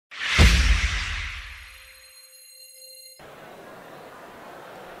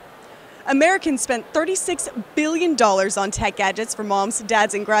Americans spent $36 billion on tech gadgets for moms,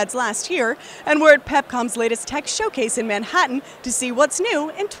 dads, and grads last year, and we're at Pepcom's latest tech showcase in Manhattan to see what's new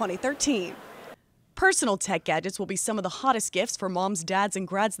in 2013. Personal tech gadgets will be some of the hottest gifts for moms, dads, and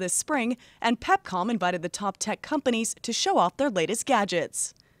grads this spring, and Pepcom invited the top tech companies to show off their latest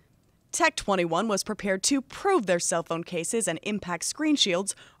gadgets. Tech 21 was prepared to prove their cell phone cases and impact screen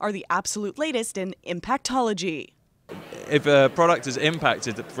shields are the absolute latest in Impactology. If a product is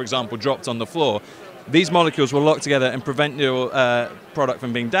impacted, for example, dropped on the floor, these molecules will lock together and prevent your product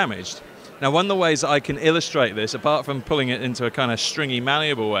from being damaged. Now, one of the ways that I can illustrate this, apart from pulling it into a kind of stringy,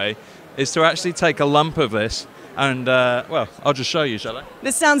 malleable way, is to actually take a lump of this and, well, I'll just show you, shall I?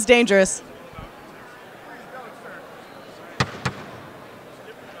 This sounds dangerous.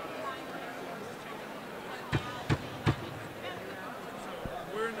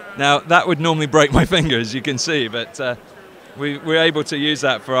 Now, that would normally break my finger, as you can see, but we're able to use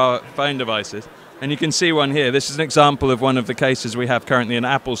that for our phone devices. And you can see one here. This is an example of one of the cases we have currently in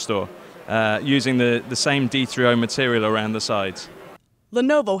Apple Store, using the same D3O material around the sides.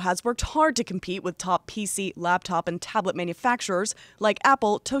 Lenovo has worked hard to compete with top PC, laptop, and tablet manufacturers like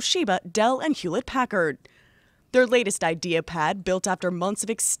Apple, Toshiba, Dell, and Hewlett Packard. Their latest IdeaPad, built after months of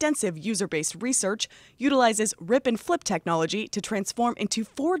extensive user-based research, utilizes rip and flip technology to transform into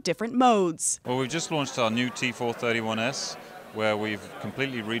 4 different modes. Well, we've just launched our new T431S, where we've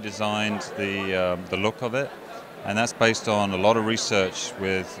completely redesigned the look of it, and that's based on a lot of research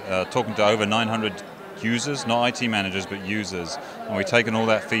with talking to over 900 users, not IT managers, but users. And we've taken all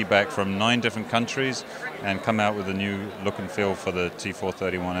that feedback from 9 different countries and come out with a new look and feel for the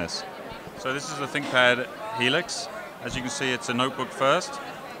T431S. So this is the ThinkPad Helix. As you can see, it's a notebook first.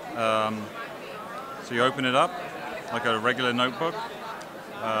 So you open it up like a regular notebook.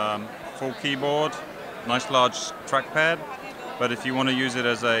 Full keyboard, nice large trackpad. But if you want to use it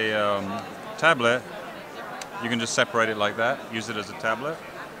as a tablet, you can just separate it like that, use it as a tablet.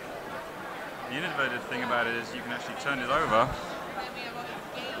 The innovative thing about it is you can actually turn it over,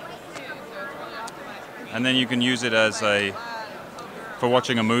 and then you can use it as for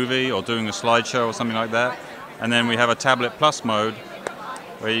watching a movie or doing a slideshow or something like that. And then we have a Tablet Plus mode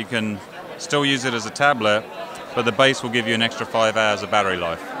where you can still use it as a tablet, but the base will give you an extra 5 hours of battery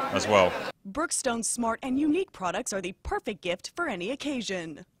life as well. Brookstone's smart and unique products are the perfect gift for any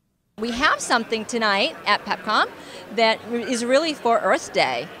occasion. We have something tonight at Pepcom that is really for Earth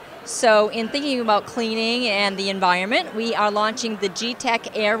Day. So in thinking about cleaning and the environment, we are launching the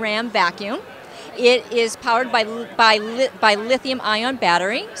G-Tech Air Ram vacuum. It is powered by lithium-ion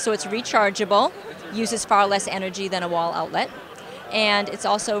battery, so it's rechargeable, uses far less energy than a wall outlet, and it's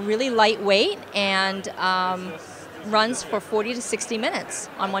also really lightweight and runs for 40 to 60 minutes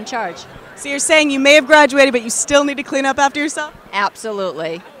on one charge. So you're saying you may have graduated, but you still need to clean up after yourself?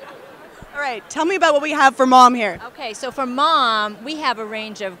 Absolutely. All right, tell me about what we have for mom here. Okay, so for mom, we have a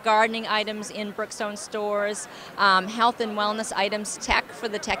range of gardening items in Brookstone stores, health and wellness items, tech for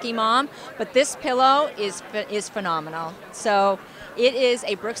the techie mom, but this pillow is phenomenal. So it is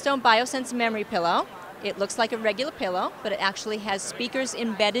a Brookstone BioSense memory pillow. It looks like a regular pillow, but it actually has speakers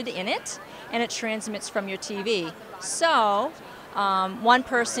embedded in it, and it transmits from your TV. So one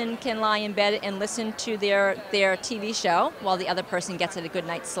person can lie in bed and listen to their TV show while the other person gets a good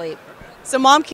night's sleep. So mom